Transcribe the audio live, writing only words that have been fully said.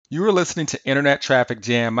You are listening to Internet Traffic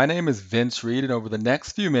Jam. My name is Vince Reed, and over the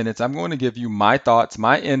next few minutes, I'm going to give you my thoughts,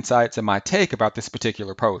 my insights, and my take about this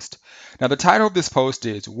particular post. Now, the title of this post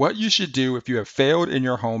is What You Should Do If You Have Failed in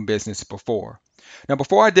Your Home Business Before. Now,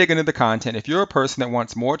 before I dig into the content, if you're a person that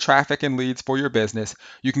wants more traffic and leads for your business,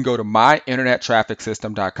 you can go to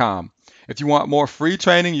myinternettrafficsystem.com. If you want more free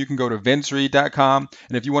training, you can go to vincereed.com.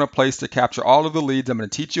 And if you want a place to capture all of the leads I'm going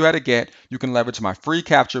to teach you how to get, you can leverage my free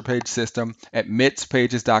capture page system at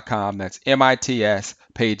mitspages.com. That's MITS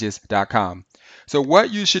pages.com. So,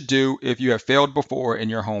 what you should do if you have failed before in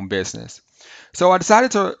your home business. So I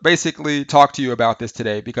decided to basically talk to you about this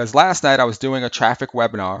today because last night I was doing a traffic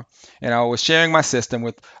webinar and I was sharing my system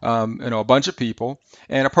with a bunch of people,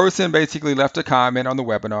 and a person basically left a comment on the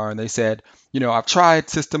webinar and they said, I've tried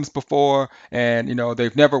systems before and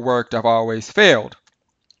they've never worked. I've always failed.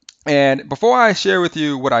 And before I share with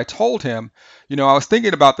you what I told him, I was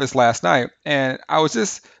thinking about this last night and I was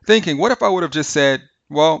just thinking, what if I would have just said,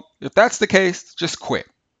 well, if that's the case, just quit.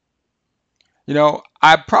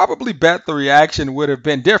 I probably bet the reaction would have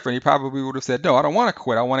been different. He probably would have said, no, I don't want to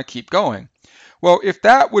quit. I want to keep going. Well, if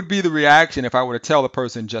that would be the reaction, if I were to tell the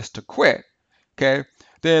person just to quit, okay,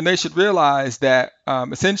 then they should realize that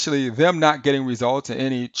essentially them not getting results in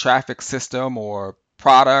any traffic system or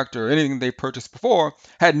product or anything they purchased before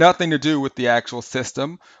had nothing to do with the actual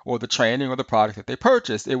system or the training or the product that they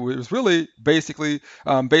purchased. It was really basically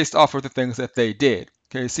based off of the things that they did.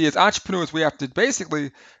 Okay, see, as entrepreneurs, we have to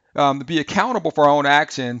basically be accountable for our own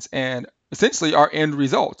actions and essentially our end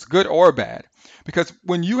results, good or bad. Because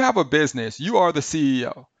when you have a business, you are the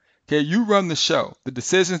CEO. Okay, you run the show. The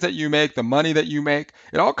decisions that you make, the money that you make,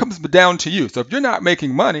 it all comes down to you. So if you're not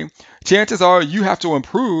making money, chances are you have to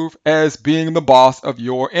improve as being the boss of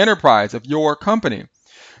your enterprise, of your company.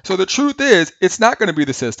 So the truth is, it's not going to be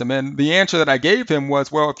the system. And the answer that I gave him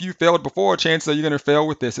was, well, if you failed before, chances are you're going to fail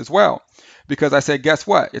with this as well. Because I said, guess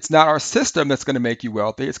what? It's not our system that's going to make you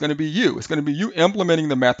wealthy. It's going to be you. It's going to be you implementing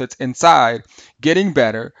the methods inside, getting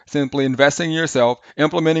better, simply investing in yourself,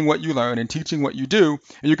 implementing what you learn, and teaching what you do. And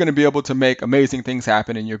you're going to be able to make amazing things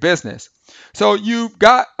happen in your business. So you've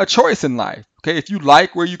got a choice in life. Okay, if you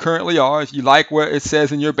like where you currently are, if you like what it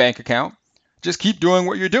says in your bank account, just keep doing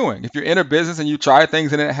what you're doing. If you're in a business and you try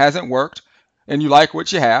things and it hasn't worked and you like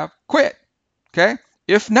what you have, quit. Okay?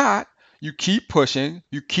 If not, you keep pushing,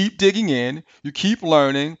 you keep digging in, you keep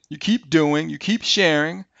learning, you keep doing, you keep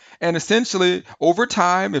sharing. And essentially, over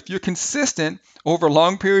time, if you're consistent over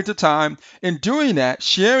long periods of time in doing that,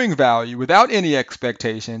 sharing value without any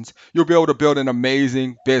expectations, you'll be able to build an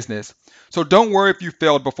amazing business. So don't worry if you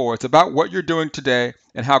failed before. It's about what you're doing today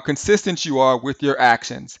and how consistent you are with your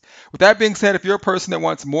actions. With that being said, if you're a person that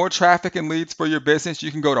wants more traffic and leads for your business, you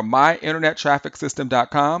can go to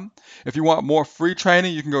myinternettrafficsystem.com. If you want more free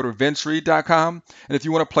training, you can go to vincereed.com. And if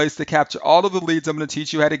you want a place to capture all of the leads I'm going to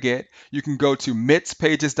teach you how to get, you can go to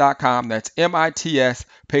mitspages.com. That's MITS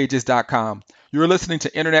pages.com. You're listening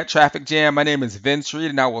to Internet Traffic Jam. My name is Vince Reed,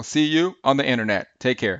 and I will see you on the internet. Take care.